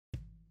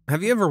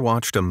Have you ever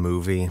watched a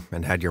movie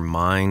and had your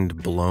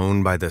mind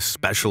blown by the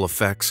special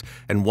effects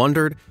and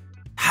wondered,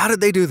 how did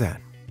they do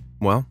that?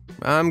 Well,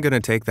 I'm going to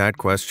take that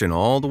question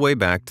all the way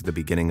back to the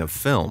beginning of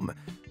film,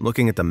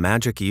 looking at the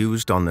magic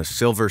used on the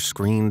silver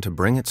screen to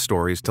bring its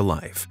stories to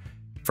life.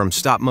 From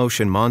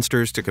stop-motion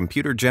monsters to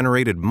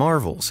computer-generated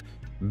marvels,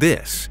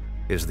 this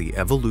is the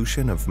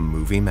evolution of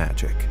movie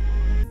magic.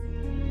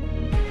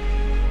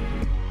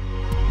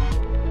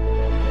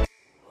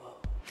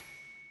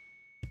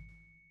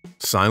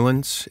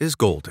 Silence is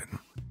golden.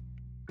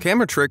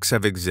 Camera tricks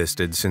have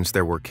existed since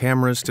there were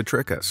cameras to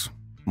trick us.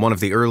 One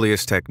of the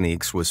earliest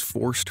techniques was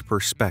forced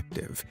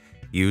perspective,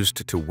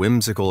 used to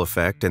whimsical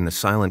effect in the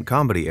silent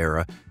comedy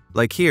era,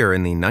 like here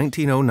in the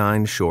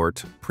 1909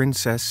 short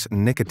Princess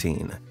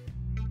Nicotine.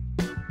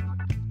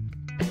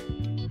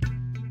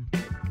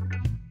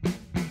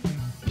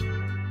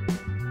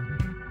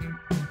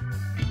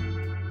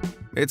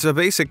 It's a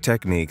basic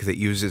technique that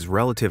uses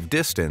relative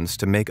distance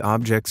to make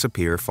objects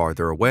appear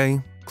farther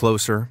away,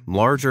 closer,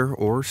 larger,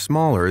 or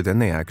smaller than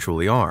they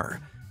actually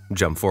are.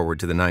 Jump forward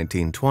to the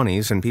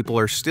 1920s and people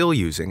are still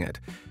using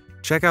it.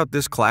 Check out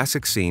this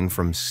classic scene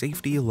from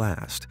Safety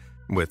Last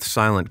with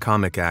silent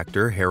comic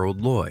actor Harold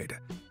Lloyd.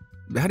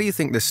 How do you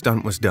think this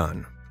stunt was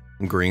done?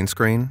 Green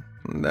screen?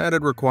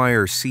 That'd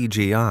require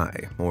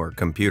CGI, or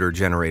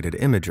computer-generated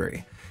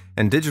imagery,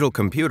 and digital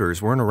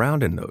computers weren't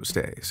around in those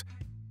days.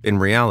 In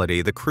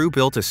reality, the crew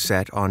built a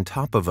set on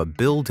top of a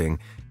building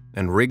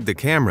and rigged the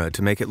camera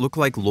to make it look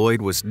like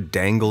Lloyd was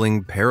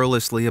dangling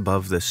perilously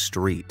above the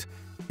street.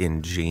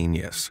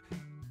 Ingenious.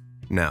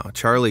 Now,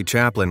 Charlie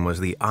Chaplin was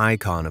the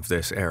icon of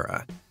this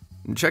era.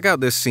 Check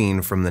out this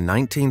scene from the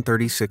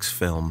 1936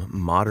 film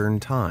Modern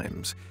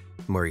Times,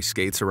 where he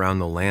skates around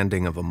the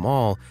landing of a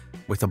mall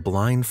with a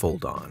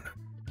blindfold on.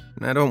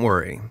 Now don't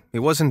worry, he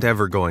wasn't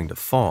ever going to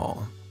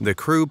fall. The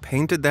crew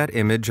painted that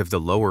image of the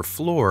lower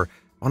floor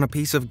on a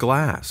piece of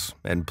glass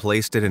and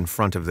placed it in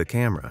front of the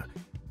camera,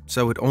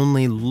 so it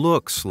only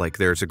looks like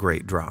there's a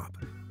great drop.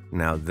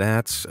 Now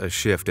that's a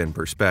shift in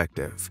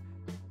perspective.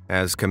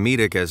 As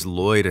comedic as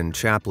Lloyd and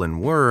Chaplin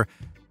were,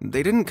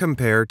 they didn't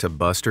compare to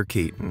Buster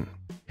Keaton.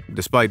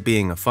 Despite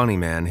being a funny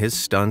man, his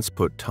stunts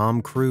put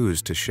Tom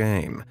Cruise to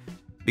shame.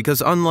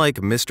 Because unlike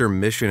Mr.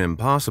 Mission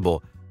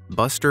Impossible,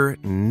 Buster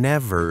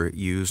never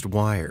used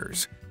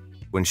wires.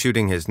 When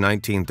shooting his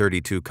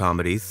 1932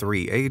 comedy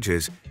 3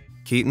 Ages,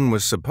 Keaton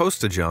was supposed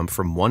to jump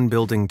from one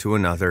building to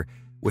another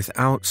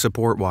without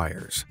support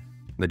wires.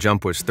 The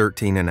jump was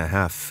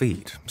 13.5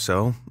 feet,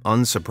 so,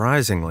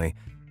 unsurprisingly,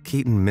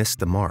 Keaton missed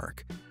the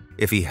mark.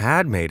 If he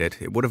had made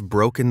it, it would have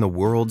broken the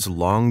world's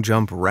long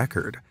jump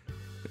record.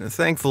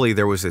 Thankfully,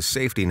 there was a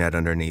safety net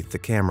underneath the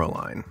camera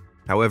line.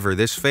 However,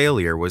 this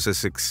failure was a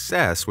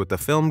success with the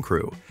film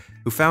crew,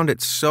 who found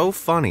it so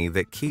funny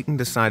that Keaton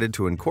decided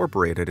to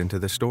incorporate it into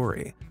the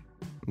story.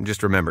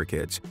 Just remember,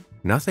 kids,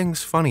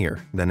 nothing's funnier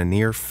than a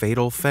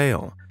near-fatal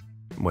fail.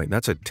 Wait,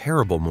 that's a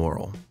terrible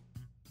moral.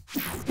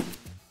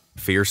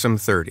 Fearsome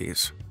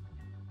 30s.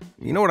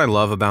 You know what I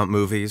love about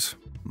movies?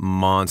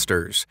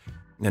 Monsters.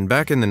 And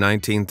back in the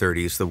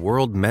 1930s, the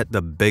world met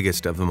the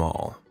biggest of them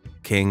all,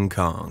 King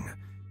Kong.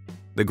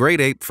 The great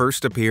ape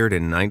first appeared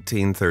in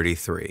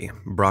 1933,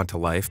 brought to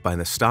life by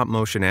the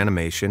stop-motion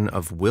animation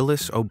of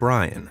Willis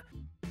O'Brien.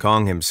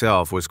 Kong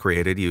himself was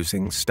created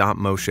using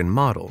stop-motion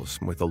models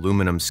with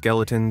aluminum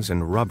skeletons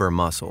and rubber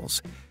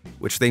muscles,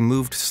 which they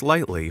moved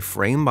slightly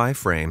frame by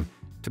frame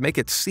to make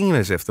it seem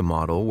as if the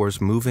model was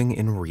moving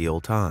in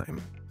real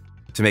time.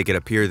 To make it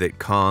appear that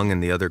Kong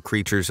and the other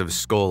creatures of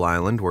Skull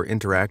Island were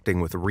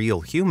interacting with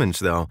real humans,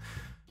 though,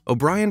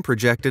 O'Brien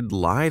projected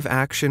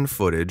live-action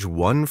footage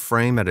one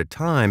frame at a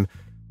time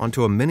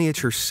onto a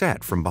miniature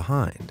set from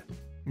behind.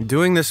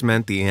 Doing this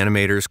meant the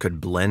animators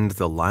could blend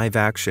the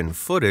live-action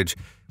footage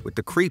with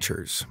the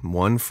creatures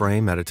one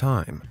frame at a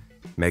time,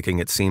 making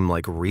it seem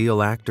like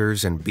real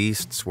actors and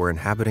beasts were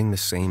inhabiting the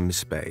same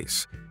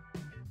space.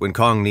 When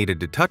Kong needed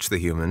to touch the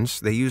humans,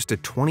 they used a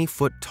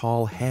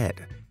 20-foot-tall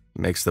head.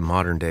 Makes the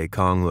modern-day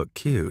Kong look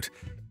cute,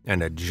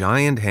 and a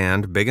giant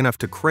hand big enough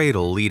to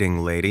cradle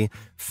leading lady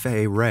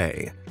Fay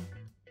Wray.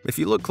 If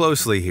you look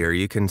closely here,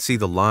 you can see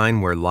the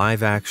line where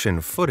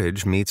live-action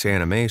footage meets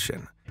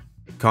animation.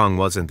 Kong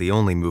wasn't the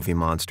only movie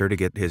monster to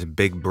get his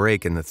big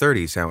break in the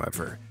 30s,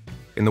 however.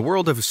 In the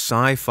world of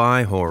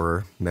sci-fi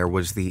horror, there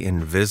was the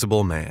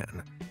Invisible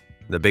Man.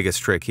 The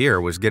biggest trick here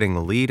was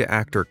getting lead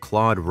actor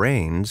Claude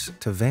Rains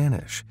to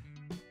vanish.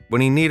 When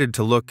he needed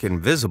to look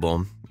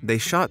invisible, they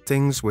shot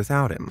things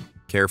without him,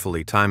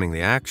 carefully timing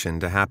the action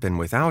to happen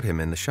without him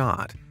in the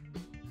shot.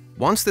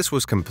 Once this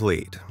was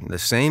complete, the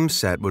same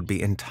set would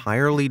be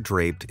entirely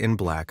draped in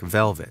black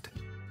velvet,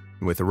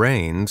 with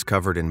Rains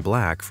covered in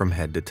black from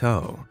head to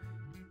toe.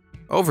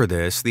 Over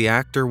this, the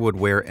actor would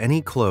wear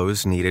any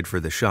clothes needed for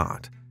the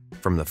shot.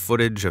 From the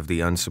footage of the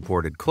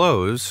unsupported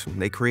clothes,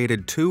 they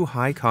created 2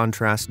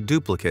 high-contrast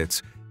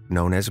duplicates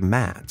known as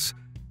mats.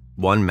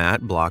 One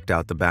mat blocked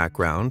out the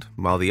background,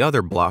 while the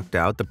other blocked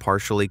out the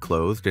partially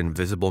clothed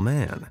Invisible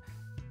Man.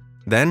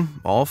 Then,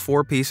 all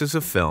 4 pieces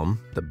of film,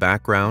 the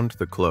background,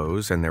 the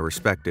clothes, and their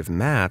respective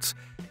mats,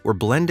 were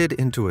blended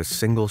into a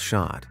single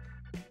shot.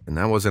 And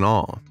that wasn't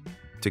all.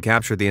 To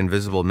capture the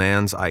Invisible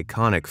Man's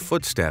iconic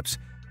footsteps,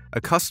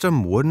 a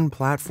custom wooden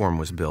platform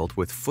was built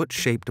with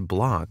foot-shaped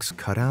blocks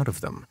cut out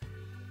of them.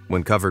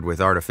 When covered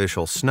with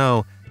artificial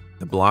snow,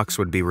 the blocks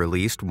would be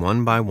released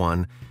one by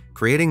one,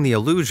 creating the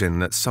illusion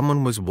that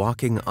someone was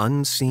walking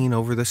unseen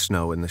over the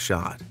snow in the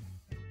shot.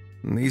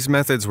 These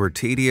methods were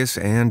tedious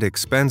and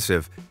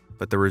expensive,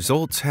 but the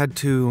results had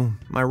to,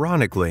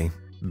 ironically,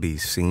 be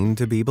seen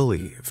to be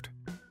believed.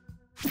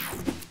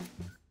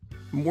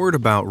 Word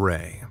about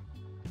Ray.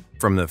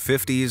 From the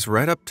 50s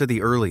right up to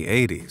the early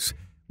 80s,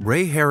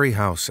 Ray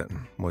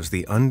Harryhausen was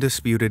the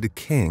undisputed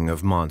king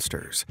of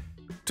monsters.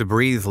 To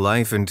breathe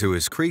life into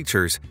his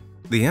creatures,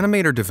 the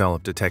animator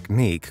developed a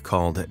technique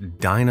called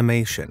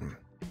dynamation.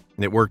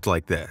 It worked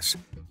like this.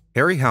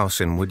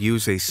 Harryhausen would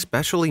use a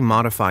specially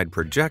modified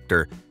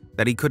projector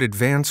that he could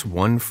advance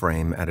one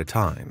frame at a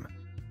time.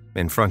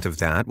 In front of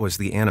that was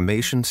the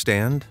animation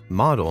stand,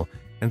 model,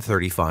 and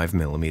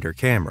 35mm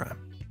camera.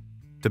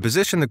 To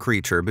position the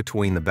creature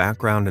between the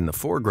background and the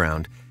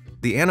foreground,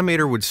 the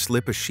animator would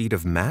slip a sheet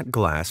of matte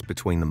glass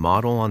between the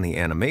model on the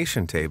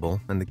animation table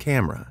and the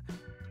camera,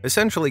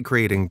 essentially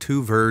creating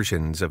two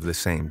versions of the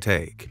same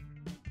take.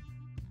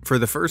 For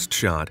the first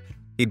shot,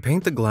 he'd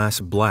paint the glass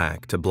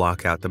black to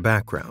block out the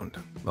background,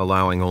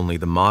 allowing only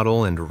the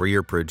model and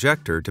rear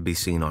projector to be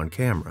seen on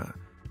camera.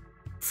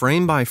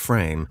 Frame by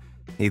frame,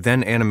 he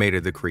then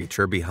animated the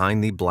creature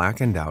behind the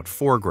blackened-out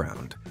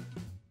foreground.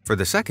 For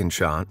the second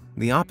shot,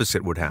 the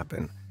opposite would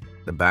happen.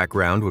 The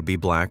background would be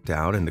blacked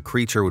out and the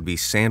creature would be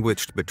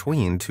sandwiched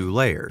between two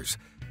layers,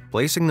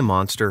 placing the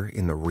monster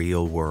in the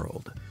real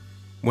world.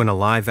 When a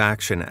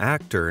live-action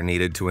actor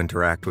needed to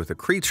interact with a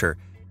creature,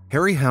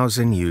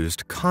 Harryhausen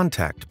used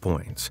contact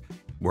points,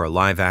 where a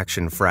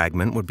live-action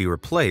fragment would be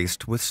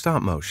replaced with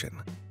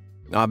stop-motion.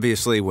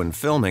 Obviously, when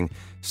filming,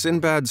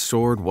 Sinbad's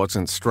sword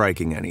wasn't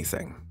striking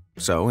anything,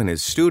 so in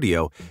his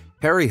studio,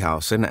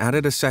 Harryhausen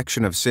added a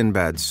section of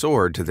Sinbad's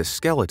sword to the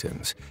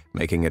skeletons,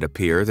 making it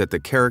appear that the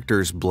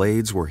characters'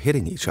 blades were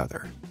hitting each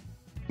other.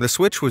 The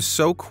switch was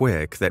so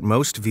quick that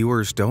most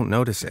viewers don't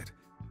notice it.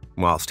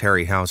 Whilst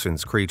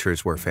Harryhausen's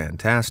creatures were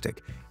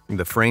fantastic,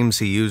 the frames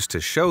he used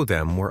to show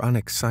them were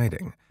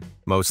unexciting,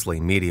 mostly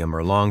medium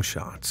or long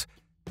shots.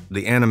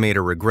 The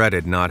animator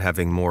regretted not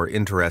having more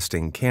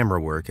interesting camera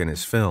work in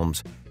his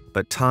films,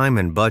 but time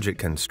and budget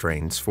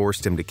constraints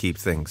forced him to keep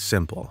things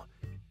simple.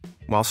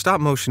 While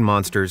stop-motion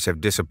monsters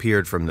have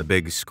disappeared from the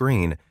big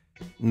screen,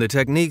 the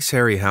techniques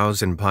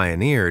Harryhausen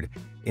pioneered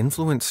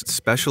influenced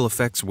special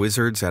effects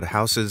wizards at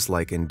houses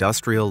like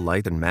Industrial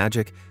Light and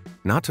Magic,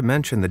 not to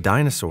mention the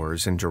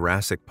dinosaurs in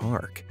Jurassic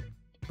Park.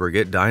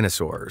 Forget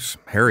dinosaurs,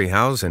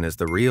 Harryhausen is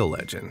the real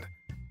legend.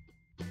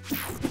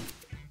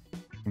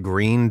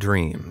 Green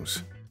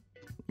Dreams.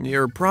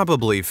 You're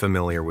probably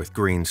familiar with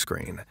green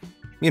screen.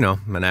 You know,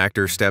 an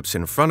actor steps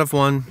in front of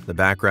one, the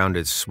background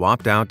is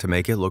swapped out to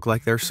make it look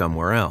like they're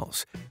somewhere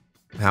else.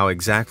 How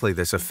exactly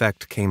this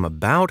effect came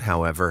about,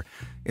 however,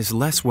 is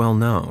less well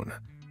known.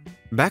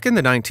 Back in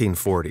the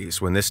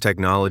 1940s, when this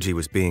technology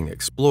was being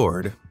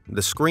explored,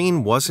 the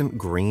screen wasn't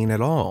green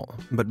at all,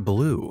 but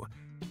blue.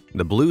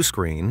 The blue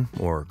screen,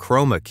 or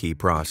chroma key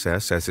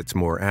process as it's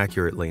more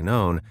accurately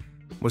known,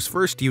 was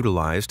first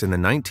utilized in the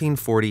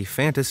 1940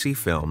 fantasy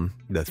film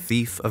The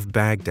Thief of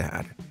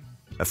Baghdad,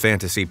 a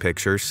fantasy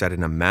picture set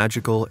in a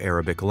magical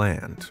Arabic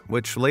land,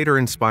 which later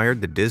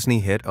inspired the Disney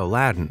hit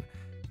Aladdin.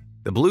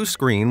 The blue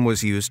screen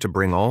was used to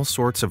bring all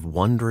sorts of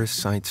wondrous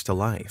sights to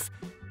life,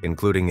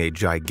 including a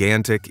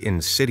gigantic,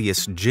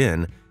 insidious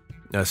jinn,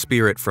 a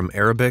spirit from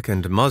Arabic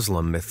and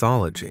Muslim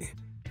mythology.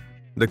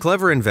 The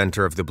clever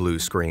inventor of the blue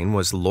screen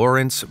was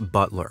Lawrence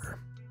Butler.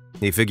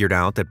 He figured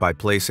out that by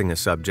placing a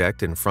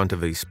subject in front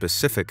of a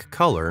specific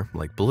color,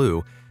 like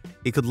blue,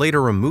 he could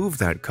later remove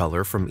that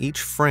color from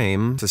each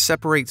frame to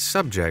separate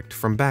subject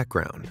from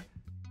background.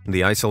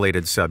 The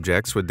isolated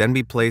subjects would then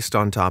be placed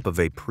on top of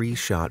a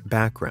pre-shot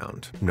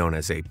background, known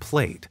as a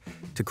plate,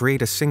 to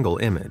create a single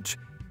image.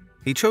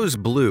 He chose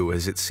blue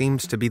as it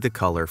seems to be the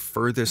color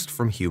furthest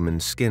from human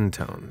skin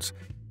tones,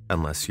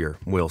 unless you're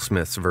Will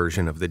Smith's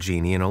version of the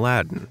genie in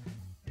Aladdin.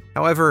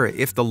 However,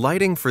 if the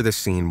lighting for the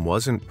scene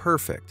wasn't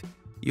perfect,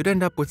 you'd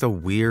end up with a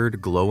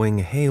weird glowing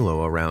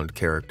halo around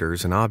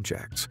characters and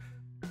objects.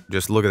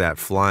 Just look at that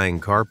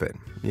flying carpet.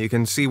 You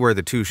can see where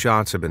the two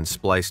shots have been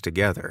spliced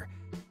together.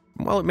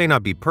 While it may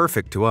not be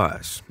perfect to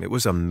us, it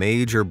was a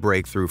major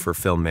breakthrough for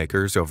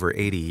filmmakers over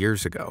 80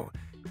 years ago,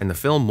 and the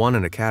film won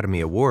an Academy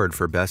Award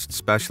for Best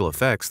Special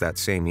Effects that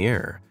same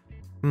year.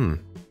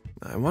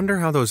 I wonder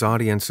how those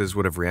audiences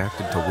would have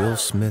reacted to Will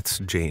Smith's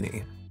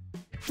Janie.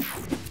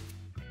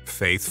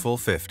 Faithful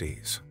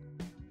 50s.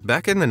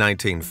 Back in the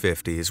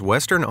 1950s,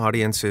 Western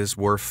audiences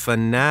were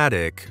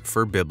fanatic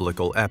for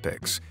biblical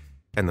epics,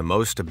 and the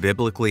most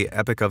biblically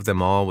epic of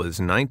them all was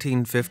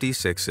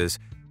 1956's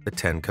The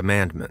Ten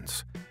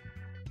Commandments.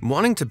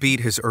 Wanting to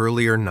beat his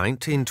earlier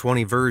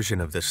 1920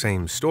 version of the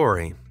same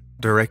story,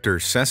 director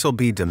Cecil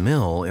B.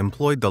 DeMille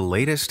employed the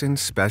latest in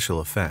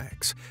special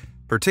effects,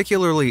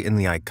 particularly in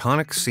the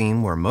iconic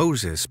scene where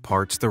Moses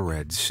parts the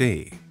Red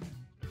Sea.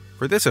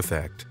 For this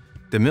effect,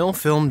 DeMille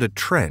filmed a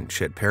trench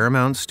at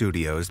Paramount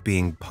Studios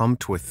being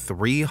pumped with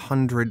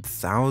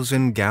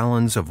 300,000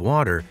 gallons of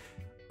water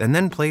and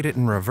then played it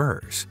in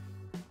reverse.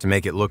 To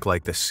make it look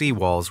like the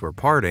seawalls were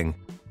parting,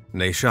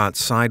 they shot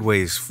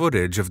sideways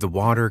footage of the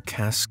water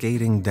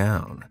cascading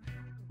down.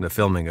 The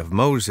filming of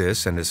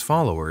Moses and his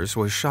followers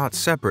was shot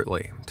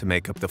separately to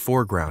make up the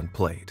foreground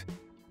plate.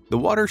 The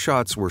water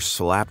shots were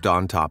slapped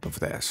on top of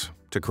this.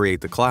 To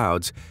create the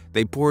clouds,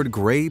 they poured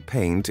gray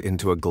paint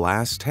into a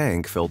glass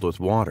tank filled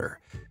with water,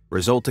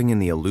 resulting in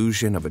the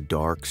illusion of a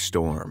dark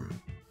storm.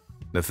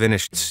 The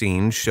finished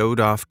scene showed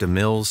off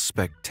DeMille's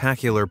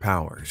spectacular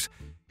powers.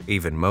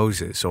 Even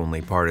Moses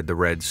only parted the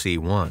Red Sea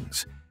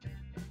once.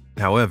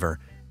 However,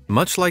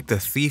 much like The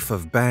Thief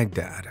of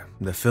Baghdad,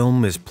 the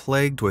film is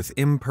plagued with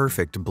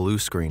imperfect blue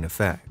screen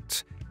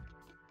effects.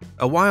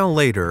 A while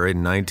later,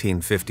 in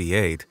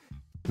 1958,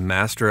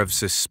 master of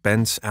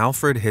suspense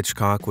Alfred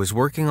Hitchcock was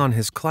working on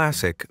his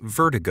classic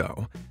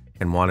Vertigo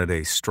and wanted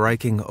a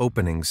striking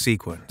opening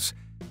sequence.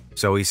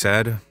 So he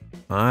said,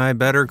 "I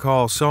better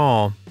call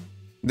Saul."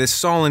 This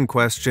Saul in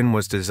question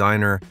was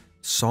designer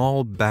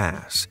Saul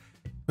Bass,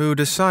 who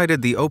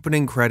decided the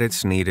opening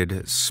credits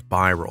needed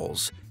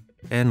spirals,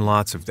 and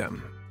lots of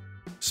them.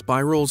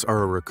 Spirals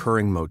are a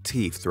recurring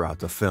motif throughout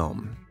the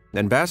film,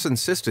 and Bass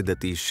insisted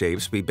that these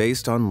shapes be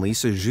based on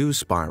Lissajous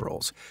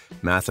spirals,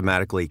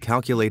 mathematically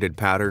calculated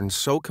patterns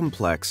so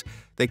complex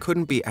they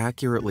couldn't be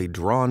accurately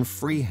drawn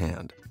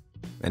freehand,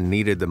 and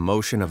needed the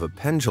motion of a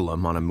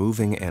pendulum on a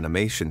moving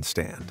animation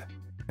stand.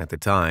 At the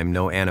time,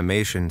 no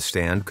animation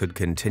stand could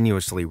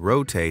continuously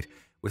rotate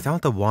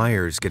without the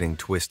wires getting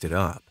twisted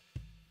up.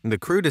 The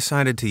crew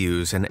decided to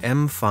use an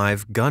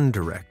M5 gun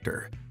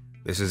director.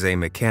 This is a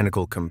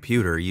mechanical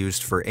computer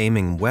used for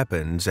aiming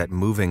weapons at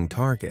moving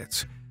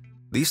targets.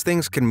 These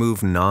things can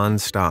move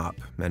non-stop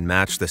and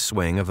match the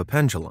swing of a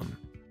pendulum.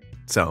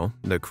 So,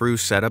 the crew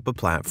set up a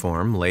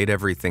platform, laid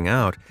everything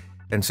out,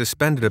 and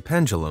suspended a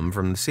pendulum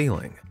from the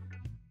ceiling.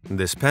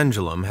 This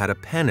pendulum had a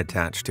pen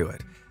attached to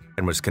it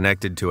and was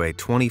connected to a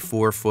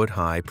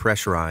 24-foot-high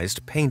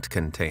pressurized paint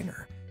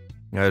container.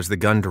 As the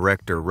gun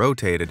director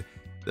rotated,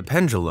 the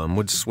pendulum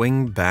would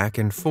swing back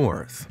and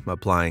forth,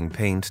 applying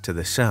paint to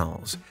the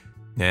cells,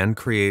 and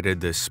created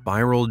the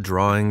spiral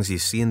drawings you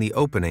see in the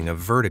opening of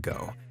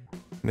Vertigo.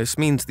 This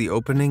means the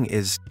opening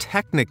is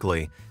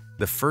technically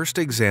the first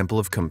example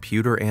of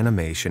computer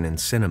animation in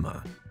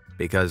cinema,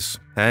 because,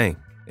 hey,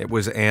 it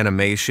was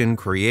animation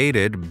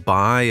created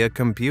by a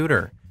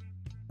computer.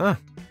 Huh.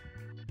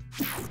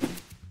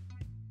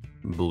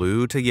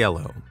 Blue to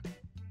yellow.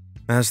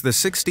 As the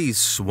 60s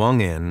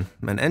swung in,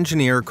 an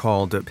engineer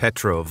called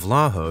Petro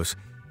Vlahos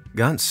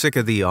got sick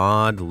of the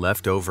odd,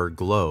 leftover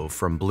glow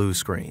from blue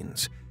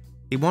screens.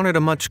 He wanted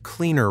a much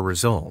cleaner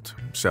result,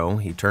 so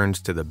he turned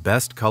to the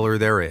best color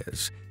there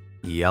is,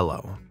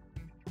 yellow.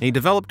 He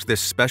developed this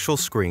special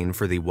screen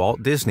for the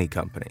Walt Disney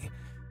Company,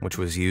 which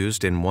was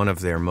used in one of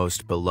their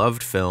most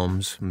beloved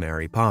films,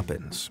 Mary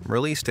Poppins,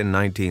 released in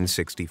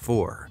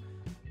 1964.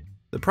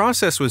 The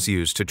process was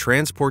used to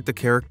transport the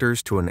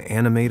characters to an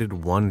animated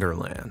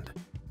wonderland.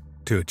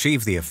 To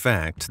achieve the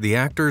effect, the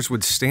actors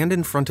would stand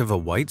in front of a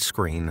white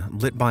screen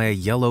lit by a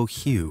yellow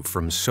hue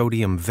from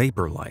sodium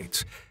vapor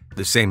lights,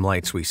 the same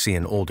lights we see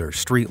in older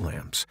street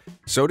lamps.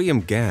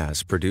 Sodium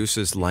gas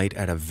produces light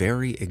at a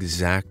very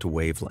exact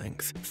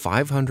wavelength,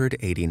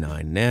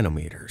 589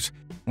 nanometers,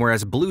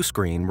 whereas blue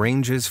screen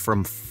ranges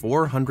from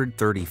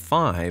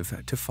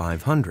 435 to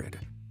 500.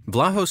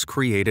 Vlahos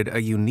created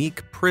a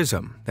unique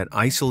prism that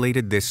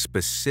isolated this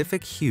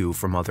specific hue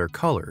from other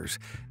colors,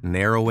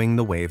 narrowing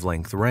the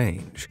wavelength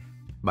range.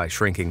 By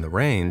shrinking the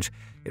range,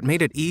 it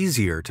made it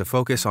easier to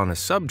focus on a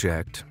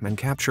subject and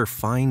capture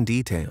fine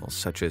details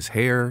such as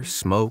hair,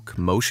 smoke,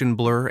 motion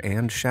blur,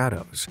 and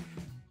shadows.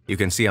 You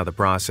can see how the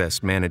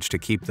process managed to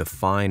keep the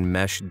fine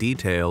mesh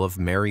detail of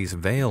Mary's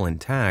veil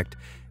intact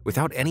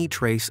without any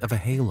trace of a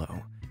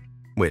halo,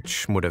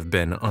 which would have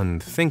been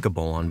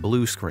unthinkable on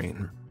blue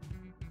screen.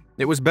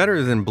 It was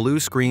better than blue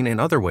screen in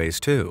other ways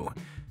too.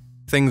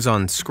 Things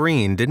on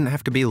screen didn't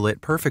have to be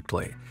lit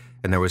perfectly,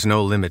 and there was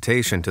no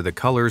limitation to the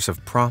colors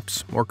of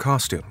props or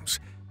costumes.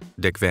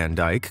 Dick Van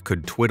Dyke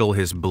could twiddle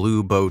his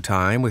blue bow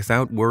tie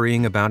without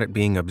worrying about it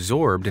being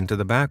absorbed into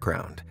the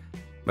background,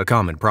 a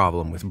common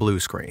problem with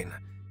blue screen.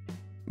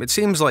 It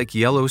seems like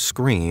yellow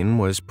screen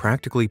was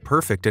practically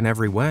perfect in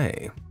every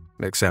way,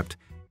 except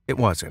it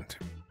wasn't.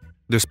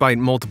 Despite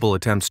multiple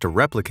attempts to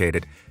replicate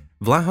it,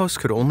 Vlahos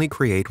could only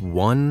create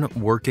one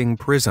working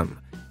prism,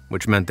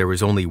 which meant there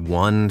was only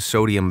one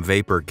sodium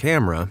vapor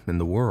camera in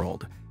the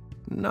world.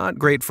 Not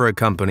great for a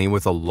company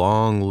with a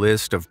long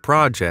list of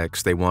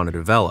projects they want to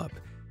develop.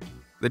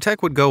 The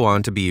tech would go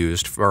on to be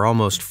used for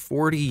almost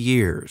 40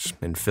 years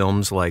in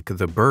films like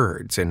The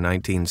Birds in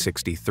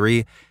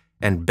 1963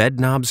 and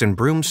Bedknobs and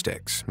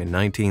Broomsticks in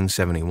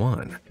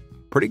 1971.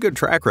 Pretty good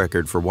track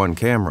record for one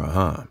camera,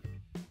 huh?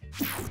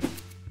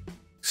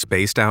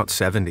 Spaced out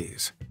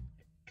 70s.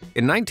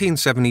 In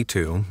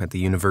 1972, at the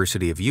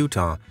University of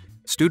Utah,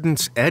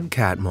 students Ed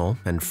Catmull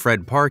and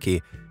Fred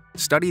Parkey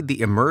studied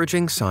the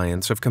emerging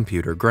science of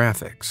computer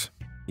graphics.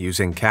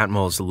 Using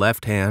Catmull's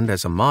left hand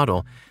as a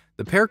model,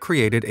 the pair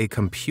created a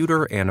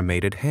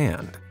computer-animated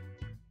hand.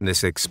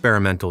 This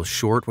experimental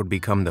short would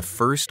become the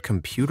first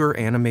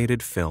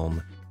computer-animated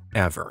film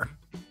ever.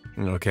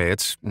 Okay,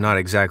 it's not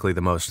exactly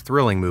the most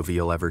thrilling movie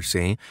you'll ever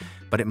see,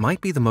 but it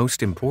might be the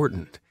most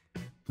important.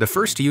 The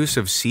first use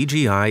of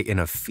CGI in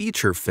a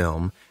feature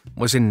film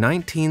was in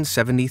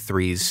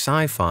 1973's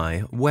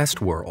sci-fi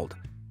Westworld.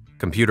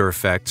 Computer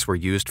effects were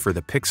used for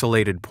the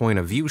pixelated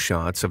point-of-view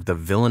shots of the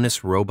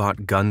villainous robot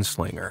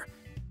gunslinger.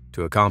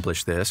 To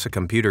accomplish this, a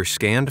computer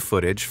scanned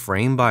footage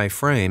frame by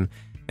frame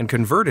and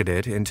converted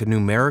it into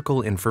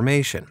numerical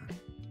information.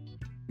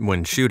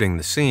 When shooting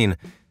the scene,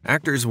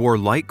 actors wore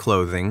light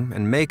clothing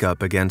and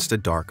makeup against a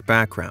dark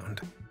background,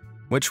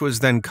 which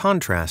was then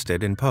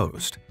contrasted in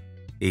post.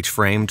 Each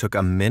frame took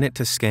a minute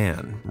to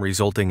scan,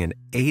 resulting in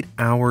 8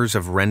 hours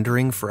of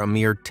rendering for a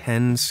mere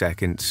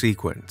 10-second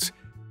sequence.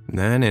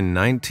 Then, in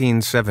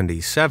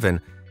 1977,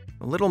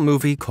 a little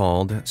movie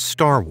called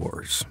Star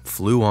Wars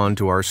flew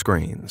onto our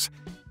screens.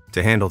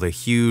 To handle the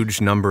huge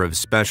number of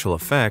special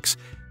effects,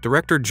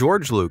 director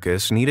George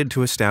Lucas needed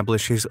to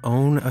establish his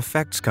own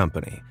effects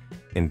company,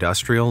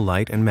 Industrial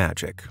Light and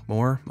Magic,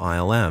 or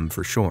ILM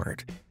for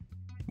short.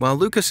 While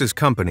Lucas's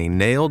company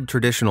nailed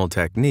traditional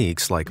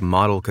techniques like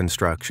model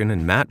construction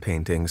and matte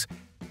paintings,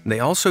 they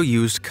also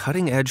used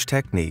cutting-edge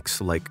techniques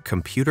like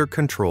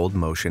computer-controlled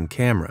motion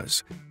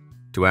cameras.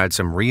 To add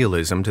some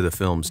realism to the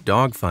film's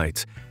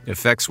dogfights,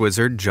 effects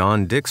wizard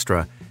John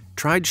Dykstra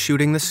tried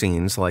shooting the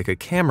scenes like a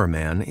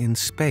cameraman in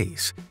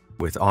space,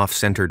 with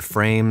off-centered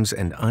frames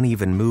and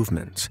uneven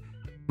movements.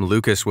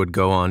 Lucas would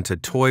go on to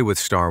toy with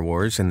Star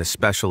Wars in the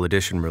special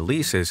edition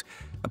releases,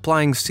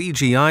 applying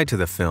CGI to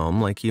the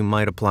film like you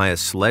might apply a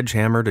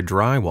sledgehammer to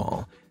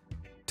drywall.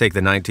 Take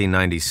the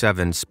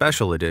 1997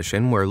 special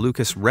edition where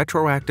Lucas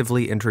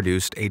retroactively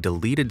introduced a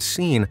deleted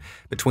scene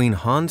between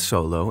Han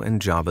Solo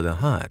and Jabba the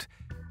Hutt.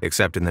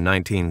 Except in the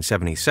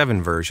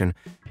 1977 version,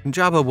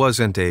 Jabba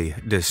wasn't a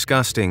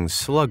disgusting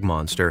slug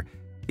monster,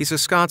 he's a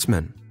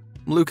Scotsman.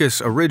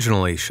 Lucas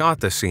originally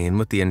shot the scene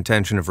with the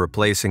intention of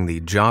replacing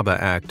the Jabba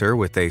actor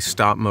with a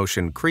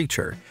stop-motion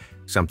creature,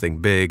 something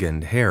big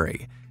and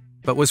hairy,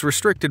 but was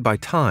restricted by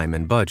time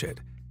and budget.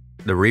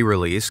 The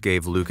re-release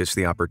gave Lucas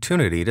the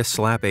opportunity to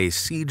slap a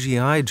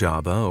CGI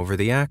Jabba over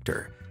the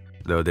actor,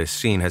 though this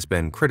scene has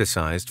been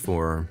criticized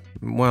for,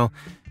 well,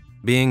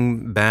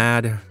 being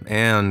bad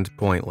and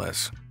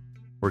pointless.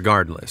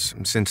 Regardless,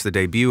 since the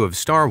debut of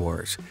Star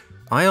Wars,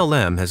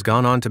 ILM has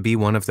gone on to be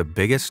one of the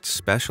biggest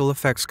special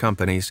effects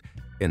companies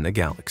in the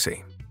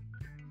galaxy.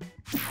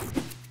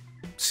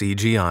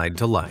 CGI'd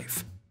to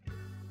life.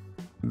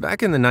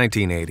 Back in the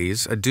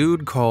 1980s, a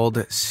dude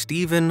called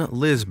Steven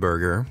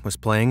Lisberger was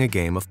playing a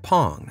game of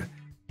Pong.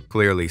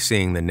 Clearly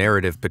seeing the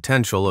narrative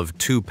potential of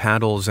 2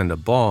 paddles and a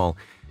ball,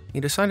 he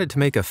decided to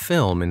make a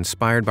film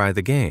inspired by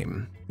the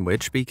game,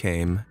 which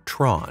became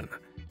Tron.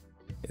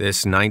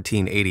 This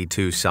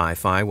 1982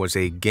 sci-fi was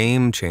a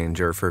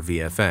game-changer for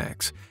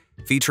VFX,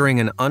 featuring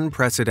an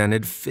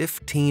unprecedented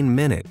 15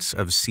 minutes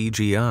of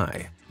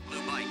CGI.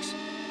 Blue bikes,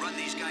 run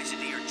these guys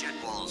into your jet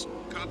walls.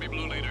 Copy,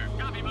 Blue Leader.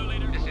 Copy, Blue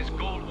Leader. This is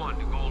Gold 1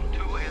 to Gold 2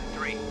 and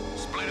 3.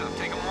 Split up,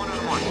 take them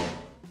one-on-one.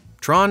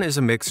 Tron is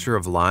a mixture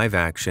of live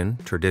action,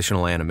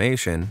 traditional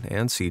animation,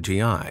 and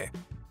CGI.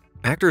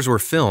 Actors were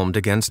filmed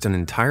against an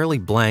entirely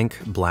blank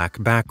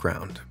black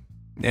background.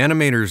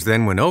 Animators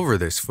then went over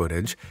this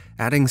footage,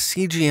 adding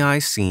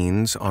CGI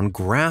scenes on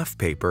graph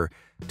paper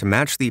to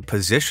match the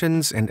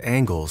positions and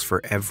angles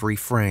for every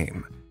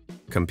frame.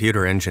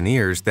 Computer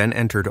engineers then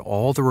entered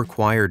all the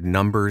required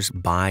numbers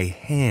by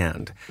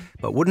hand,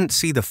 but wouldn't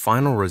see the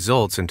final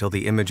results until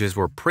the images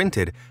were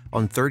printed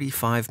on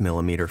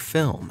 35mm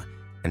film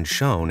and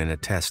shown in a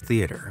test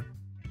theater.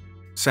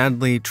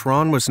 Sadly,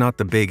 Tron was not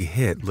the big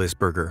hit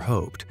Lisberger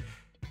hoped.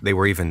 They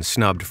were even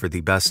snubbed for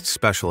the Best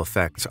Special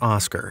Effects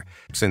Oscar,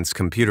 since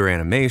computer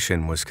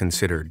animation was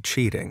considered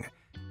cheating.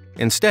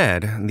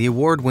 Instead, the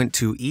award went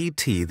to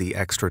E.T. the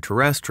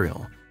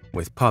Extraterrestrial,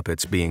 with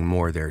puppets being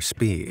more their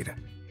speed.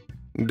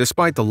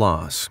 Despite the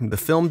loss, the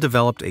film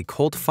developed a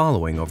cult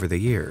following over the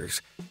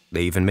years.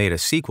 They even made a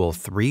sequel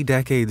 3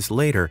 decades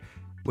later,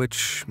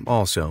 which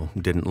also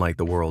didn't light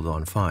the world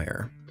on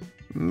fire.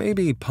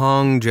 Maybe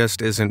Pong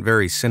just isn't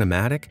very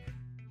cinematic?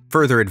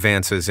 Further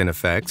advances in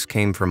effects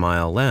came from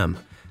ILM,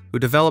 who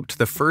developed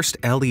the first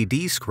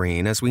LED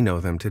screen as we know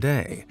them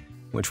today,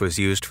 which was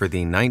used for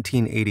the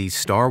 1980s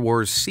Star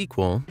Wars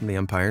sequel, The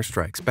Empire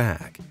Strikes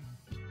Back.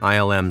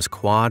 ILM's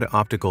quad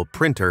optical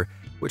printer,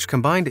 which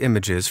combined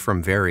images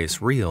from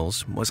various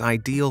reels, was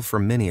ideal for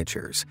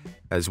miniatures,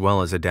 as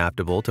well as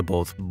adaptable to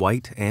both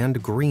white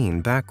and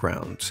green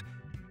backgrounds.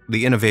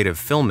 The innovative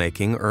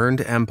filmmaking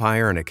earned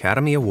Empire an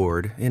Academy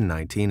Award in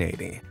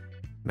 1980.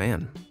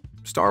 Man,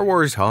 Star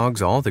Wars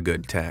hogs all the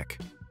good tech.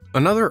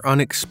 Another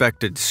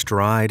unexpected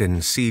stride in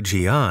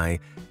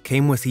CGI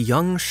came with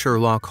Young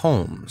Sherlock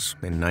Holmes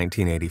in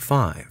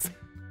 1985.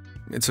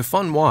 It's a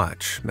fun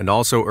watch and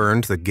also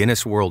earned the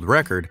Guinness World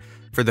Record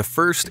for the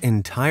first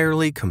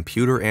entirely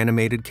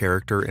computer-animated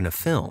character in a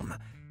film,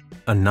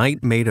 a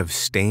knight made of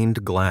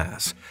stained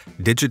glass,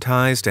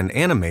 digitized and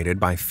animated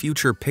by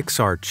future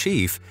Pixar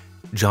chief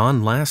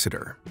John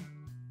Lasseter.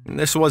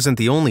 This wasn't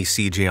the only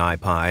CGI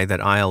pie that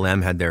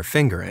ILM had their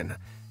finger in.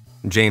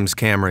 James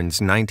Cameron's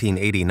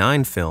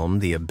 1989 film,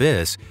 The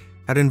Abyss,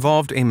 had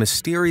involved a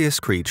mysterious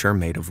creature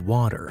made of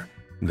water,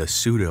 the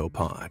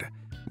pseudopod,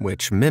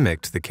 which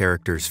mimicked the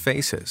characters'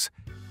 faces.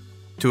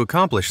 To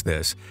accomplish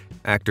this,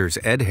 actors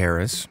Ed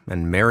Harris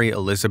and Mary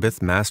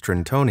Elizabeth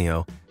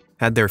Mastrantonio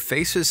had their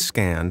faces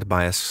scanned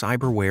by a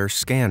cyberware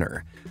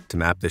scanner to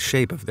map the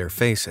shape of their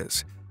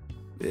faces.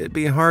 It'd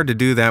be hard to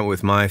do that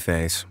with my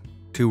face,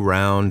 too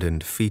round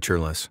and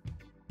featureless.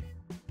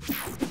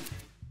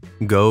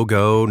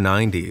 Go-Go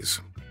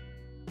 90s.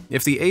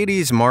 If the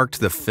 80s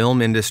marked the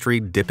film industry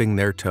dipping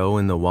their toe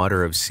in the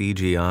water of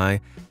CGI,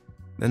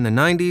 then the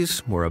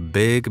 90s were a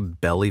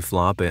big belly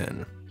flop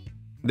in.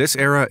 This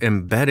era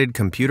embedded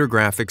computer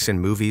graphics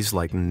in movies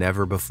like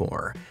never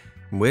before,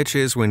 which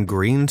is when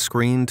green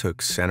screen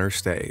took center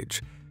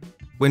stage.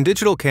 When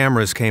digital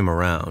cameras came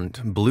around,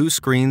 blue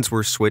screens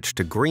were switched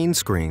to green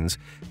screens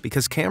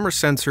because camera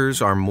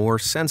sensors are more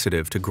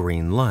sensitive to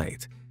green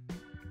light.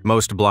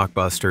 Most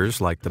blockbusters,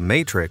 like The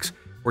Matrix,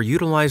 were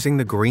utilizing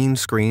the green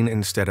screen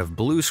instead of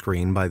blue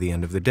screen by the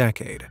end of the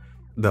decade,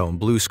 though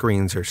blue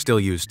screens are still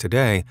used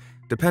today,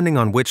 depending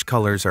on which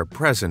colors are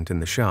present in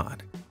the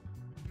shot.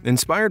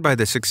 Inspired by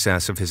the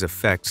success of his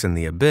effects in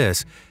The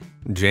Abyss,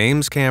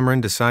 James Cameron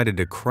decided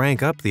to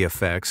crank up the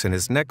effects in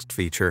his next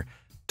feature,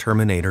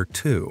 Terminator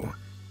 2.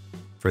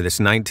 For this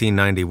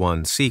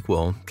 1991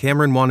 sequel,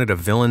 Cameron wanted a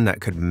villain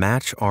that could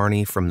match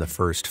Arnie from the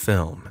first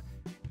film.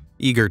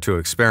 Eager to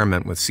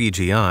experiment with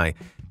CGI,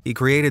 he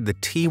created the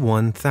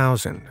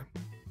T-1000,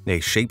 a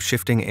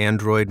shape-shifting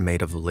android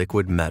made of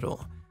liquid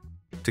metal.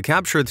 To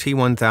capture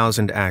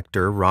T-1000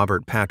 actor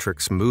Robert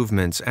Patrick's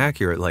movements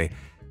accurately,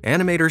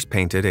 animators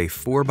painted a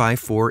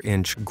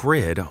 4x4-inch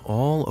grid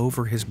all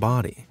over his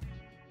body.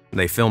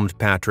 They filmed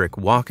Patrick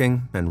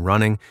walking and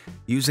running,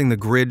 using the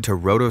grid to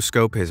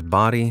rotoscope his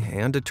body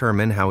and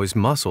determine how his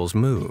muscles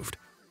moved.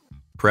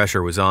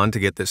 Pressure was on to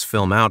get this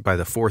film out by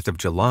the 4th of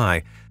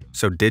July,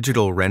 so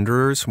digital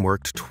renderers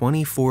worked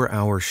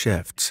 24-hour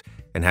shifts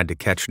and had to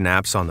catch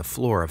naps on the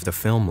floor of the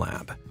film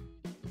lab.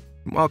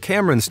 While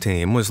Cameron's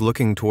team was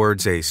looking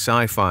towards a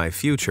sci-fi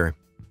future,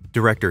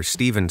 director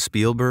Steven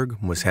Spielberg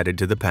was headed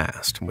to the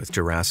past with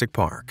Jurassic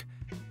Park.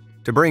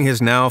 To bring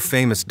his now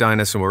famous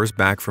dinosaurs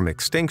back from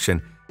extinction,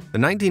 the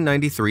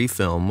 1993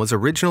 film was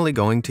originally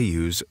going to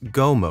use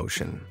go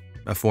motion,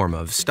 a form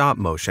of stop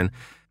motion,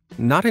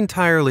 not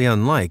entirely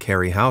unlike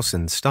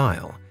Harryhausen's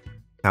style.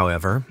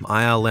 However,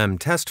 ILM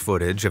test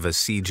footage of a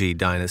CG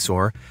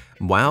dinosaur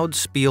wowed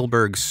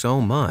Spielberg so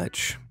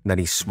much that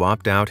he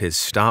swapped out his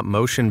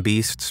stop-motion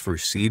beasts for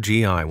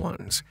CGI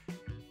ones.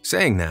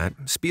 Saying that,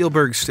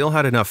 Spielberg still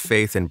had enough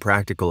faith in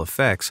practical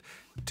effects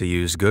to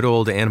use good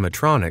old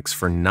animatronics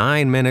for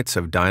 9 minutes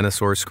of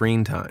dinosaur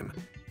screen time,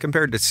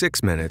 compared to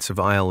 6 minutes of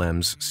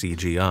ILM's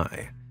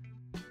CGI.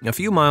 A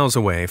few miles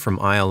away from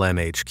ILM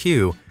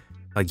HQ,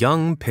 a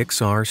young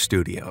Pixar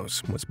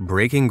Studios was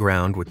breaking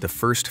ground with the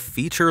first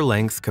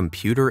feature-length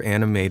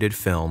computer-animated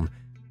film,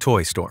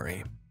 Toy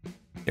Story.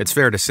 It's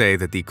fair to say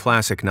that the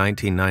classic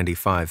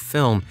 1995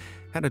 film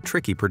had a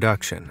tricky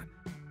production.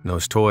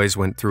 Those toys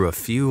went through a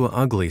few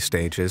ugly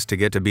stages to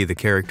get to be the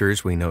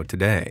characters we know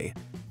today.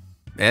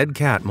 Ed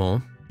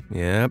Catmull,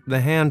 yep,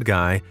 the hand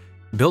guy,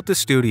 built the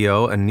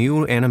studio a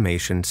new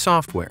animation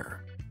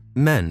software,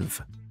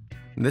 MENV.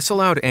 This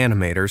allowed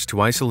animators to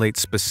isolate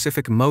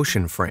specific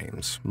motion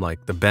frames,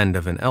 like the bend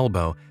of an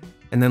elbow,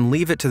 and then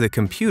leave it to the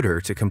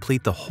computer to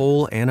complete the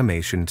whole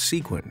animation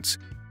sequence.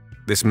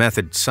 This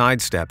method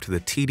sidestepped the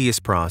tedious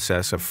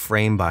process of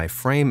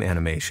frame-by-frame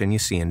animation you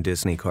see in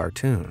Disney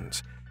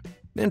cartoons.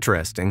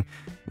 Interesting,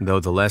 though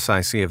the less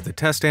I see of the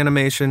test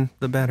animation,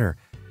 the better.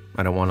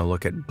 I don't want to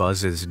look at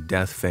Buzz's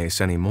death face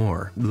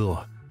anymore.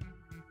 Ugh.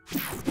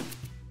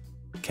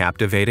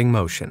 Captivating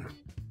motion.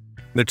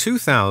 The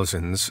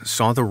 2000s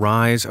saw the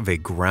rise of a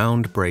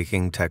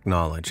groundbreaking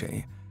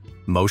technology,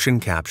 motion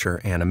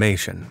capture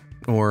animation,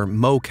 or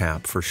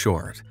mocap for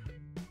short.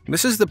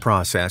 This is the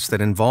process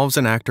that involves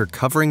an actor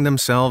covering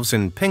themselves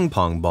in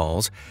ping-pong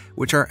balls,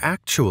 which are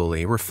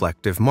actually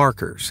reflective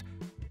markers.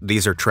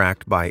 These are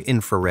tracked by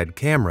infrared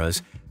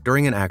cameras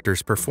during an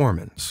actor's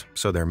performance,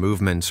 so their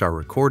movements are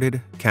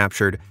recorded,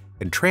 captured,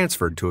 and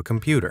transferred to a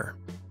computer.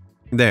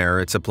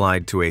 There, it's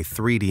applied to a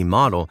 3D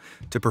model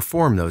to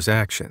perform those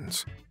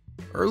actions.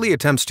 Early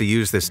attempts to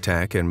use this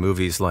tech in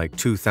movies like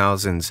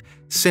 2000's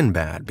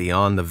Sinbad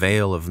Beyond the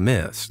Veil of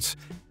Mists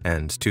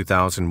and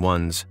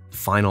 2001's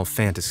Final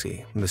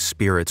Fantasy: The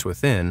Spirits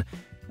Within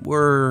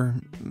were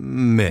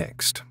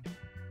mixed.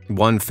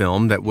 One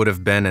film that would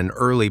have been an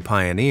early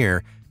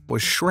pioneer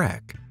was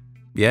Shrek.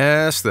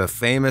 Yes, the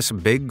famous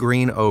big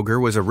green ogre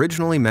was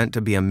originally meant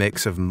to be a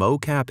mix of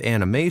mocap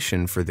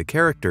animation for the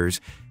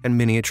characters and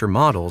miniature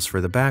models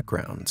for the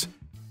backgrounds.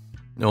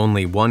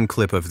 Only one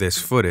clip of this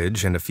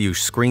footage and a few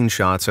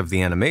screenshots of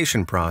the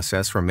animation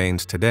process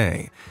remains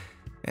today,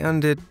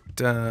 and it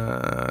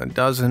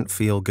doesn't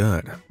feel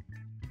good.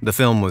 The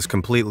film was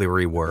completely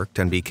reworked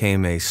and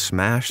became a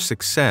smash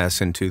success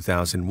in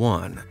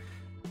 2001.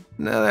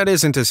 Now, that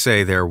isn't to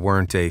say there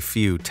weren't a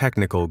few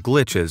technical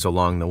glitches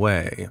along the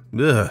way.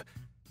 Ugh.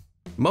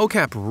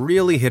 Mocap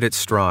really hit its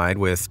stride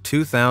with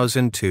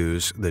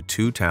 2002's The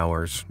Two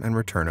Towers and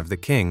Return of the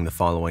King the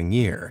following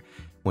year,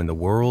 when the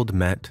world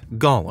met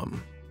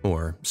Gollum,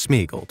 or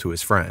Smeagol to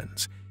his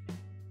friends.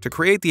 To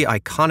create the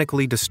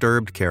iconically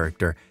disturbed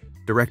character,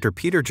 director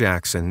Peter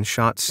Jackson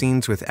shot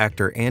scenes with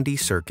actor Andy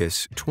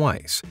Serkis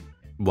twice,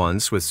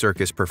 once with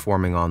Serkis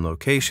performing on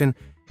location,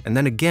 and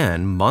then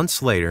again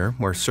months later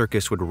where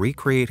Serkis would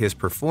recreate his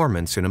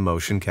performance in a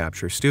motion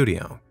capture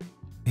studio.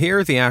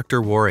 Here, the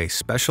actor wore a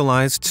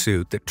specialized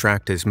suit that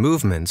tracked his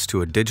movements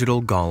to a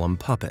digital Gollum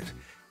puppet.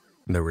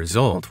 The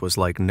result was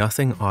like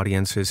nothing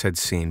audiences had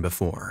seen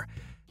before,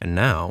 and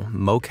now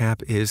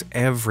mocap is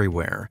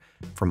everywhere,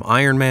 from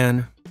Iron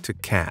Man to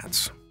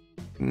Cats.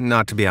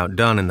 Not to be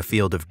outdone in the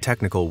field of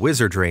technical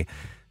wizardry,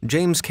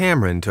 James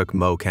Cameron took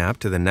mocap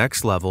to the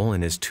next level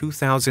in his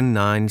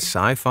 2009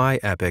 sci-fi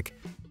epic,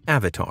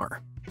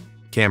 Avatar.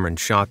 Cameron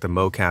shot the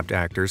mocapped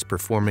actors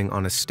performing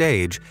on a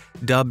stage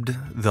dubbed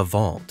The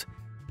Vault.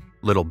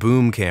 Little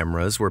boom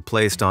cameras were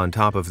placed on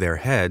top of their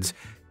heads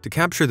to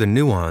capture the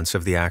nuance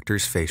of the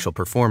actors' facial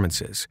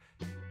performances,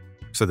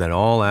 so that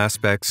all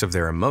aspects of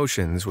their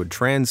emotions would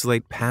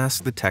translate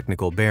past the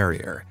technical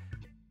barrier.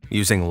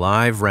 Using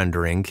live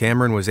rendering,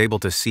 Cameron was able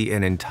to see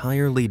an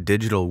entirely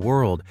digital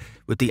world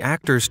with the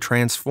actors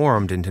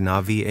transformed into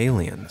Na'vi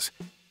aliens.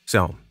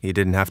 So he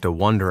didn't have to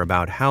wonder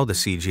about how the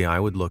CGI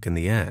would look in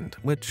the end,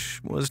 which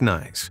was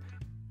nice.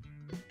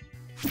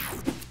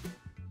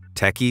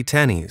 Techie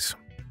Tennies.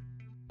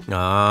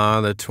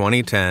 The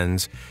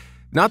 2010s.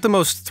 Not the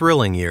most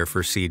thrilling year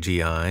for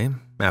CGI.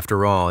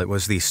 After all, it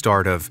was the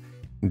start of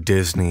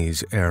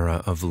Disney's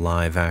era of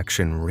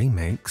live-action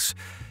remakes.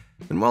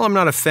 And while I'm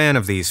not a fan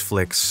of these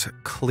flicks,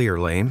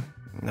 clearly,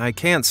 I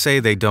can't say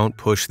they don't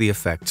push the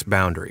effect's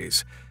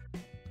boundaries.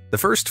 The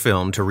first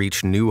film to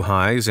reach new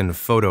highs in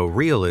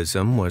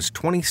photorealism was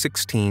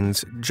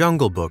 2016's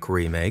Jungle Book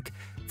remake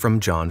from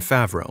Jon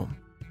Favreau.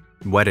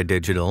 Weta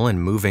Digital and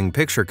Moving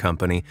Picture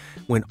Company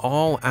went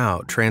all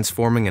out,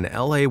 transforming an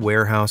LA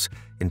warehouse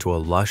into a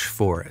lush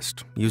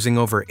forest, using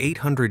over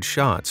 800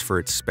 shots for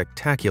its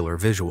spectacular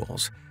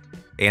visuals.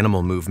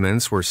 Animal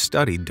movements were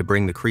studied to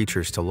bring the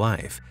creatures to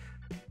life.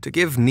 To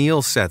give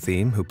Neil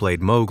Sethi, who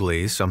played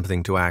Mowgli,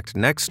 something to act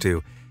next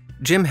to,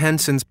 Jim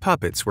Henson's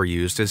puppets were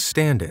used as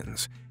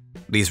stand-ins.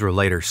 These were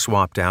later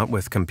swapped out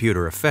with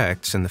computer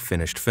effects in the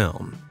finished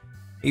film.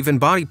 Even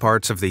body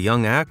parts of the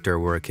young actor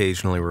were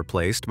occasionally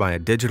replaced by a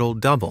digital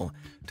double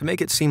to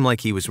make it seem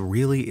like he was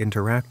really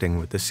interacting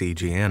with the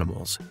CG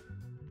animals.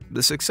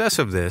 The success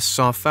of this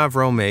saw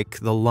Favreau make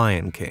The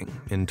Lion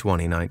King in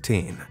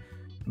 2019.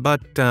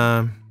 But,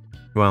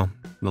 well,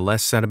 the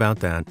less said about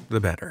that, the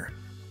better.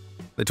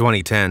 The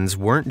 2010s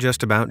weren't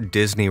just about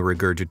Disney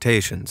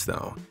regurgitations,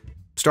 though.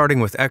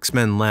 Starting with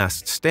X-Men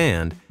Last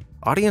Stand,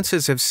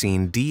 audiences have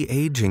seen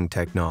de-aging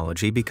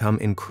technology become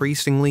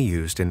increasingly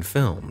used in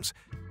films,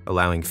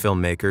 allowing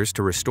filmmakers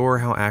to restore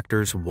how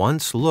actors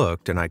once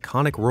looked in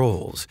iconic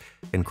roles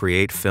and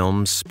create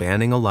films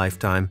spanning a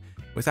lifetime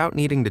without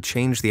needing to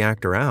change the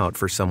actor out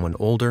for someone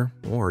older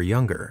or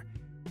younger.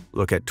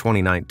 Look at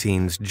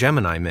 2019's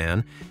Gemini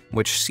Man,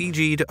 which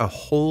CG'd a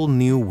whole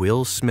new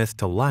Will Smith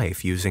to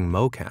life using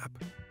mocap.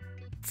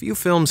 Few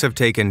films have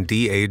taken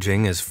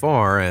de-aging as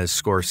far as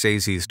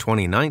Scorsese's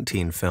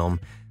 2019 film,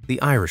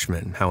 The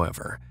Irishman,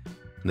 however.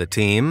 The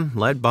team,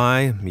 led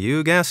by,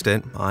 you guessed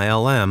it,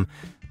 ILM,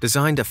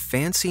 designed a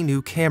fancy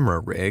new camera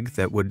rig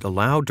that would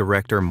allow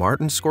director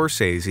Martin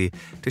Scorsese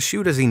to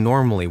shoot as he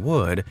normally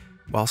would,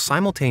 while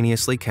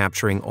simultaneously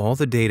capturing all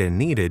the data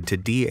needed to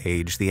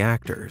de-age the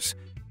actors.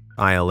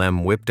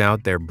 ILM whipped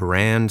out their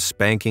brand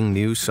spanking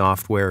new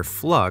software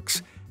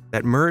Flux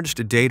that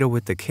merged data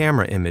with the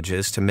camera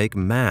images to make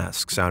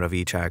masks out of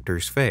each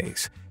actor's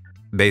face.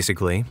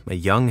 Basically, a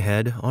young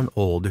head on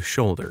old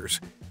shoulders.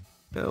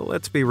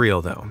 Let's be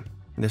real though,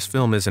 this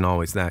film isn't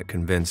always that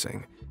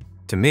convincing.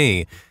 To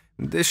me,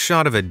 this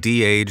shot of a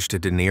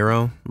de-aged De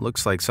Niro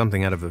looks like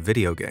something out of a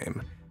video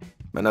game.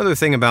 Another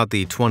thing about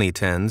the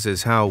 2010s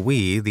is how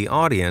we, the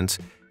audience,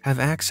 have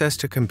access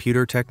to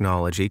computer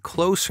technology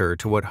closer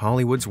to what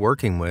Hollywood's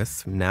working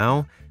with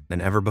now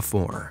than ever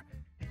before.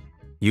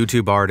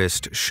 YouTube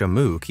artist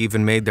Shamook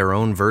even made their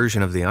own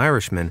version of The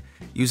Irishman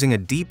using a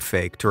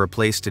deepfake to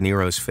replace De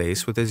Niro's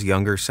face with his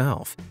younger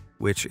self,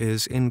 which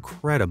is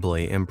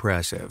incredibly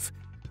impressive.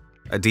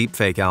 A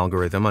deepfake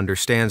algorithm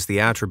understands the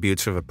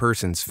attributes of a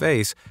person's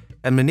face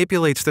and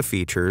manipulates the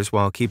features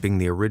while keeping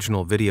the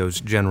original video's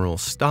general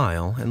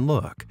style and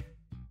look.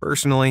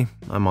 Personally,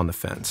 I'm on the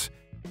fence.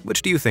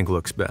 Which do you think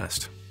looks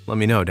best? Let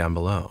me know down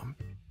below.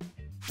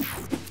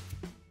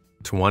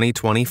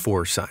 2020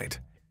 Foresight.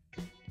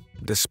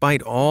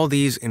 Despite all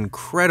these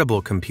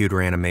incredible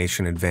computer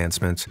animation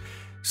advancements,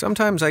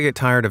 Sometimes I get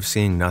tired of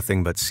seeing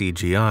nothing but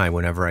CGI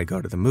whenever I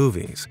go to the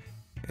movies,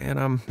 and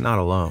I'm not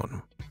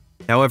alone.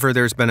 However,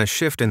 there's been a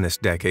shift in this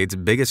decade's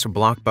biggest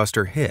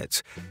blockbuster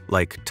hits,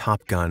 like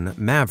Top Gun: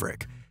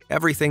 Maverick,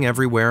 Everything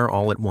Everywhere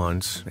All at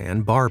Once,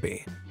 and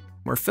Barbie,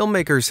 where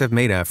filmmakers have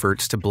made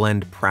efforts to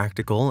blend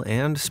practical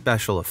and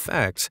special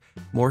effects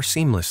more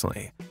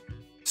seamlessly.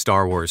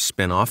 Star Wars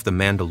spin-off The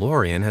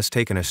Mandalorian has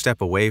taken a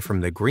step away from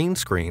the green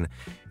screen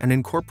and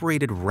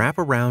incorporated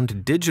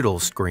wraparound digital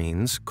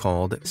screens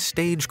called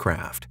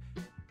Stagecraft.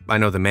 I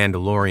know The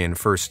Mandalorian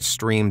first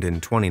streamed in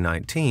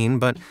 2019,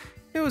 but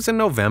it was in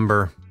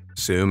November.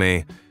 Sue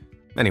me.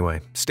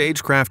 Anyway,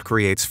 Stagecraft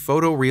creates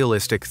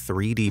photorealistic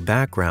 3D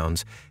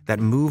backgrounds that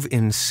move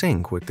in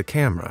sync with the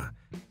camera.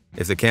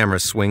 If the camera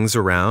swings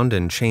around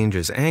and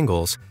changes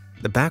angles,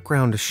 the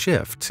background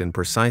shifts in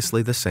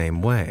precisely the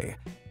same way,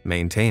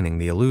 maintaining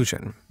the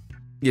illusion.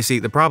 You see,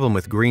 the problem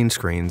with green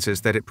screens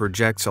is that it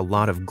projects a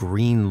lot of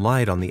green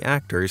light on the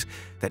actors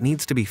that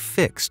needs to be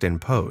fixed in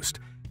post,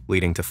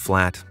 leading to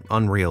flat,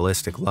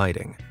 unrealistic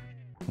lighting.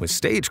 With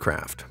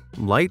Stagecraft,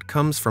 light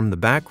comes from the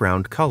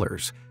background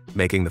colors,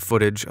 making the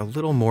footage a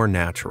little more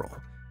natural.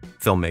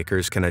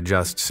 Filmmakers can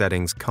adjust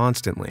settings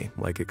constantly,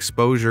 like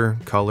exposure,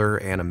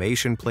 color,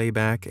 animation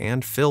playback,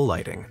 and fill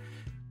lighting.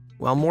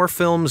 While more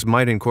films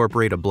might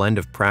incorporate a blend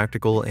of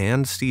practical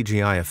and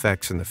CGI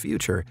effects in the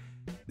future,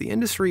 the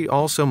industry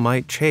also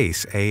might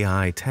chase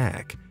AI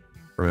tech.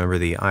 Remember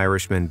the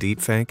Irishman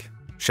deepfake?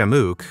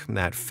 Shamook,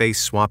 that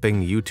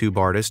face-swapping YouTube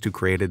artist who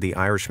created the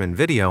Irishman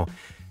video,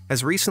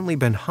 has recently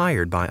been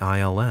hired by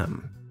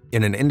ILM.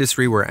 In an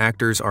industry where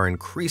actors are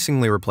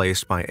increasingly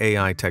replaced by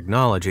AI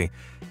technology,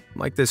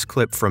 like this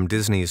clip from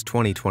Disney's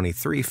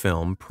 2023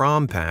 film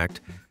Prom Pact,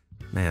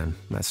 man,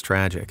 that's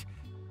tragic.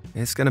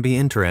 It's going to be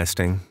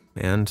interesting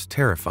and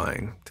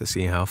terrifying to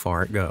see how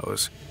far it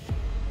goes.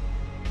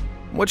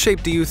 What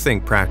shape do you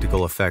think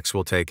practical effects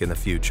will take in the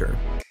future?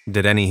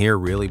 Did any here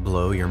really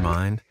blow your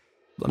mind?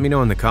 Let me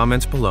know in the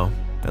comments below,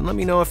 and let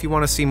me know if you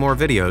want to see more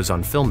videos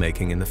on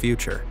filmmaking in the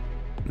future.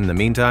 In the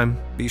meantime,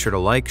 be sure to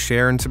like,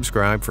 share, and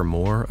subscribe for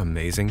more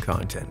amazing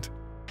content.